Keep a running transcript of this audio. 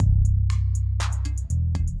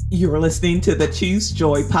You're listening to the Choose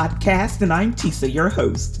Joy podcast, and I'm Tisa, your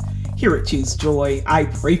host. Here at Choose Joy, I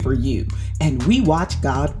pray for you, and we watch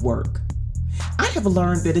God work. I have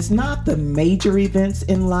learned that it's not the major events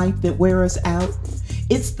in life that wear us out.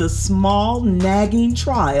 It's the small, nagging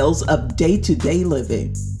trials of day-to-day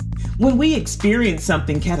living. When we experience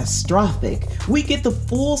something catastrophic, we get the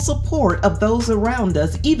full support of those around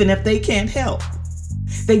us, even if they can't help.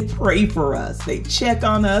 They pray for us, they check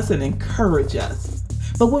on us, and encourage us.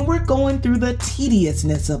 But when we're going through the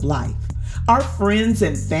tediousness of life, our friends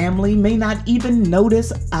and family may not even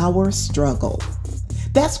notice our struggle.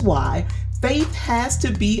 That's why faith has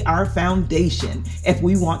to be our foundation if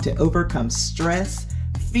we want to overcome stress,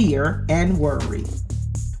 fear, and worry.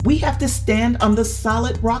 We have to stand on the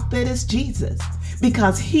solid rock that is Jesus,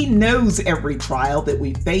 because He knows every trial that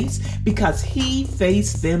we face, because He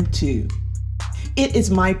faced them too. It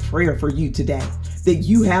is my prayer for you today that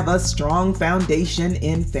you have a strong foundation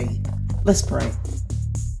in faith. Let's pray.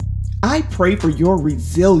 I pray for your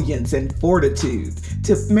resilience and fortitude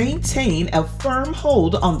to maintain a firm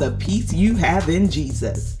hold on the peace you have in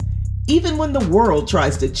Jesus. Even when the world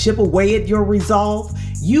tries to chip away at your resolve,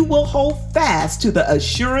 you will hold fast to the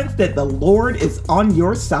assurance that the Lord is on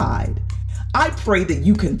your side. I pray that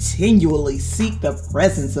you continually seek the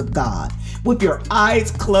presence of God with your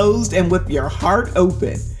eyes closed and with your heart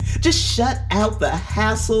open. Just shut out the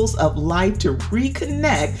hassles of life to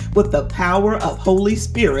reconnect with the power of Holy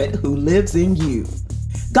Spirit who lives in you.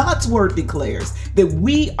 God's word declares that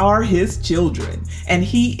we are His children, and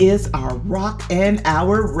He is our rock and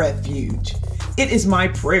our refuge. It is my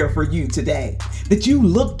prayer for you today that you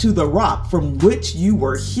look to the rock from which you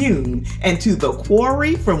were hewn and to the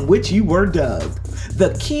quarry from which you were dug.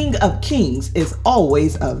 The King of Kings is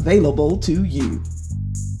always available to you.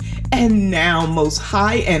 And now, most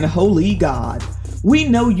high and holy God, we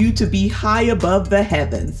know you to be high above the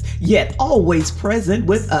heavens, yet always present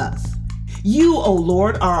with us. You, O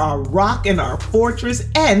Lord, are our rock and our fortress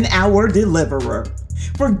and our deliverer.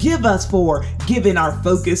 Forgive us for giving our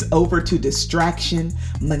focus over to distraction,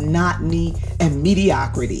 monotony, and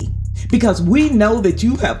mediocrity, because we know that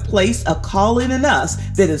you have placed a calling in us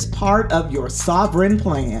that is part of your sovereign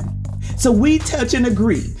plan. So we touch and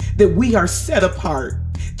agree that we are set apart,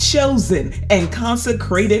 chosen, and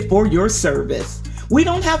consecrated for your service. We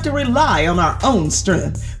don't have to rely on our own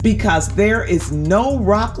strength, because there is no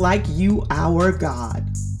rock like you, our God.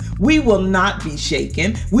 We will not be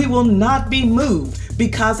shaken. We will not be moved,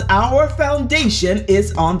 because our foundation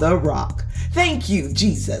is on the rock. Thank you,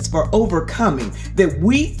 Jesus, for overcoming, that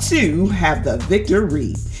we too have the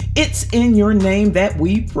victory. It's in your name that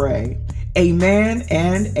we pray. Amen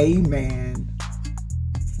and amen.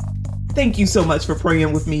 Thank you so much for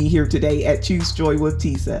praying with me here today at Choose Joy with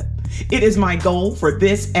Tisa. It is my goal for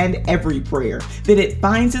this and every prayer that it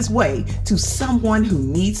finds its way to someone who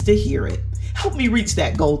needs to hear it. Help me reach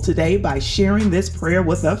that goal today by sharing this prayer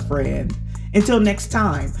with a friend. Until next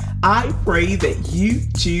time, I pray that you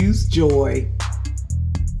choose joy.